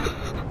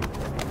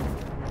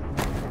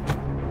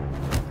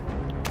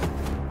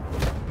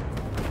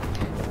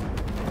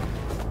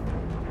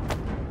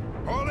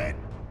 Hold it.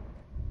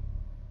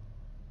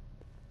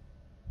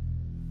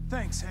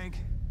 Thanks, Hank.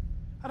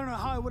 I don't know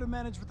how I would have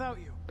managed without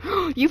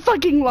you. You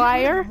fucking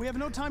liar. We have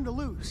no time to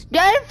lose.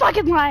 Yeah, you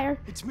fucking liar.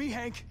 It's me,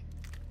 Hank.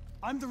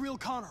 I'm the real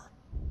Connor.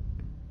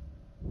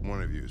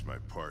 One of you is my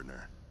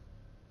partner.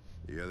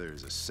 The other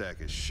is a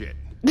sack of shit.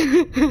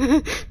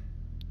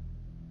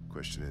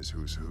 Question is,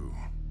 who's who?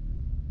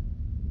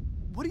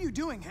 What are you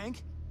doing,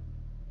 Hank?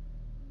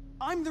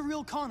 I'm the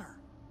real Connor.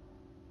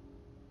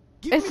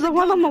 It's the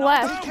one on the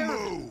left. Don't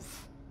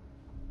move.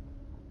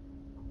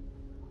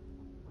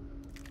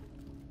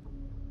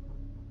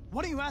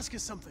 Why don't you ask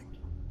us something?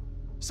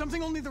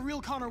 Something only the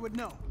real Connor would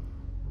know.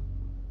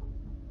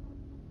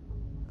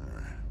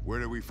 Where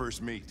did we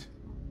first meet?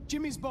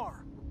 Jimmy's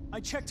bar. I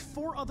checked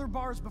 4 other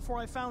bars before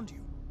I found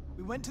you.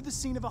 We went to the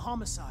scene of a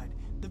homicide.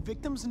 The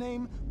victim's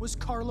name was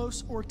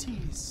Carlos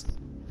Ortiz.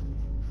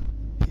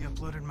 He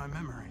uploaded my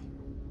memory.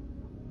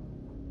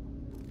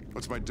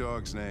 What's my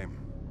dog's name?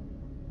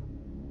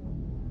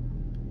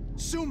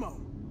 Sumo.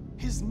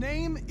 His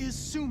name is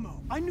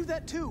Sumo. I knew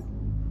that too.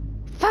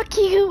 Fuck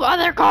you,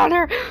 other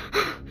Connor!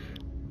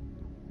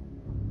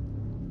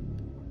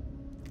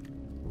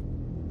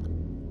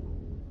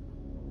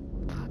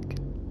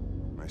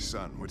 My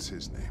son, what's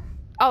his name?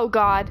 Oh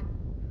god.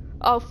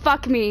 Oh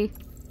fuck me.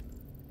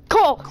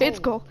 Cole! It's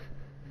Cole.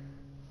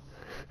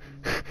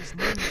 His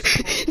name is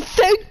Cole.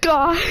 Thank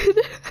God!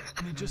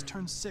 And he just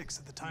turned 6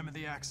 at the time of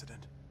the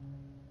accident.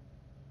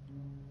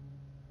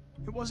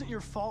 It wasn't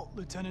your fault,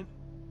 Lieutenant.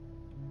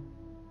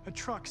 A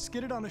truck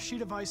skidded on a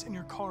sheet of ice and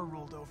your car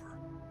rolled over.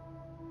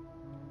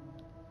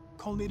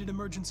 Cole needed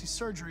emergency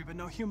surgery, but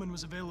no human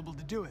was available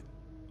to do it.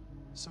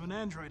 So an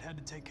android had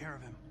to take care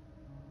of him.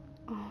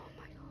 Oh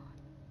my god.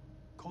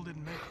 Cole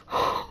didn't make it.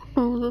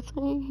 No, that's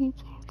why he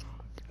hates androids.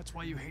 That's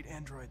why you hate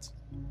androids.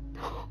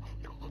 No.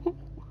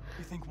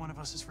 You think one of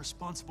us is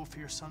responsible for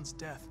your son's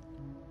death.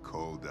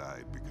 Cole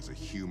died because a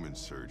human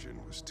surgeon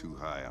was too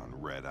high on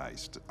red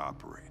ice to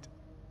operate.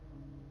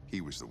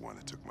 He was the one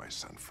that took my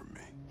son from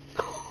me.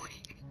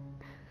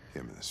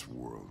 Him in this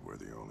world where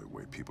the only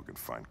way people can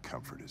find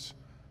comfort is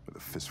with a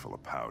fistful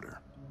of powder.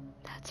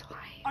 That's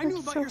why. I knew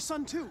about your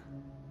son too.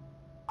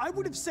 I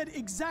would have said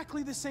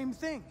exactly the same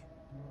thing.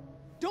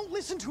 Don't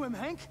listen to him,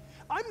 Hank.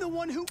 I'm the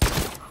one who...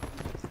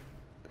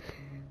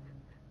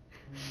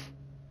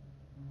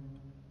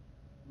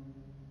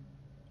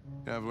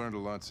 Yeah, I've learned a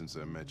lot since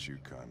I met you,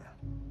 Connor.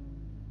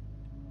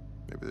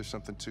 Maybe there's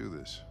something to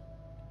this.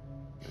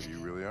 Maybe you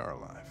really are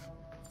alive.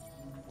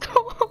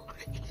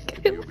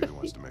 Maybe you'll be the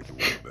ones to make the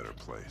world a better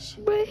place.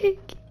 Go ahead,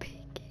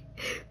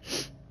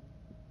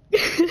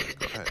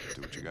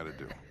 do what you gotta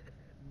do.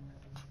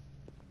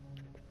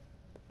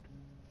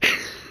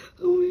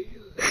 Oh my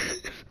god.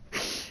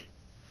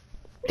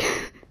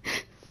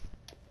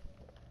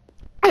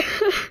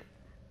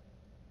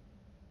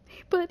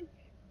 Hey buddy.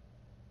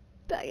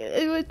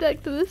 I went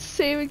back to the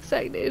same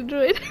exact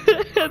android.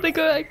 I had to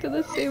go back to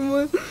the same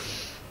one.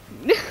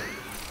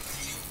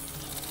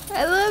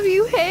 I love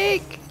you,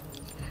 Hank.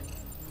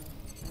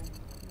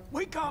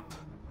 Wake up!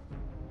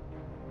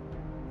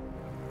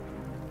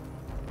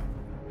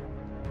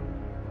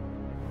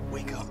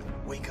 Wake up,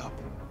 wake up.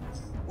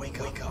 Wake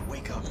up, wake up,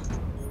 wake up.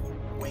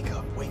 Wake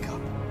up, wake up,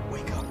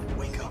 wake up,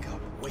 wake up,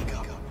 wake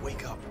up,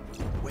 wake up,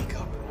 wake up. Wake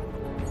up.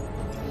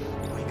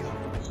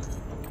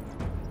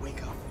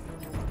 Wake up.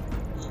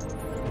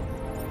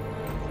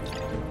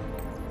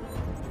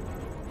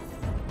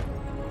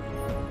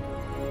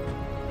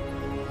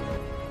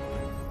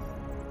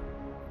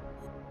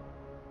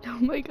 Oh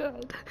my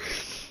god.